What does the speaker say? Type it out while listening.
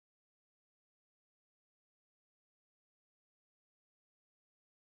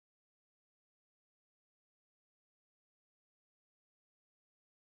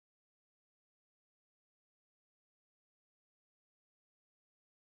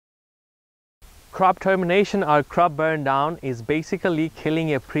Crop termination or crop burn down is basically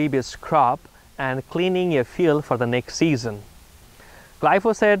killing a previous crop and cleaning a field for the next season.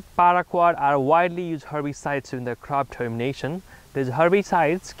 Glyphosate, paraquat are widely used herbicides in the crop termination. These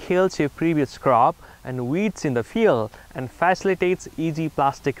herbicides kills your previous crop and weeds in the field and facilitates easy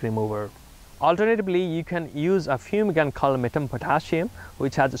plastic remover. Alternatively, you can use a fumigant called metampotassium,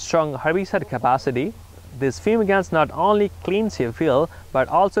 which has a strong herbicide capacity. This fumigant not only cleans your field but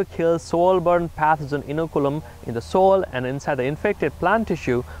also kills soil-borne pathogen inoculum in the soil and inside the infected plant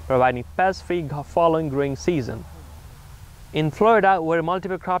tissue, providing pest-free following growing season. In Florida, where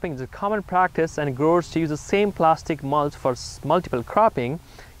multiple cropping is a common practice and growers use the same plastic mulch for multiple cropping,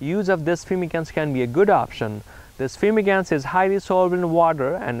 use of this fumigant can be a good option. This fumigant is highly soluble in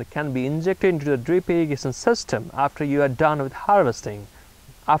water and can be injected into the drip irrigation system after you are done with harvesting.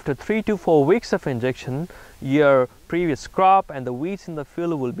 After 3 to 4 weeks of injection, your previous crop and the weeds in the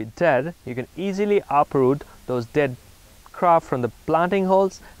field will be dead. You can easily uproot those dead crop from the planting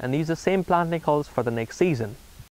holes and use the same planting holes for the next season.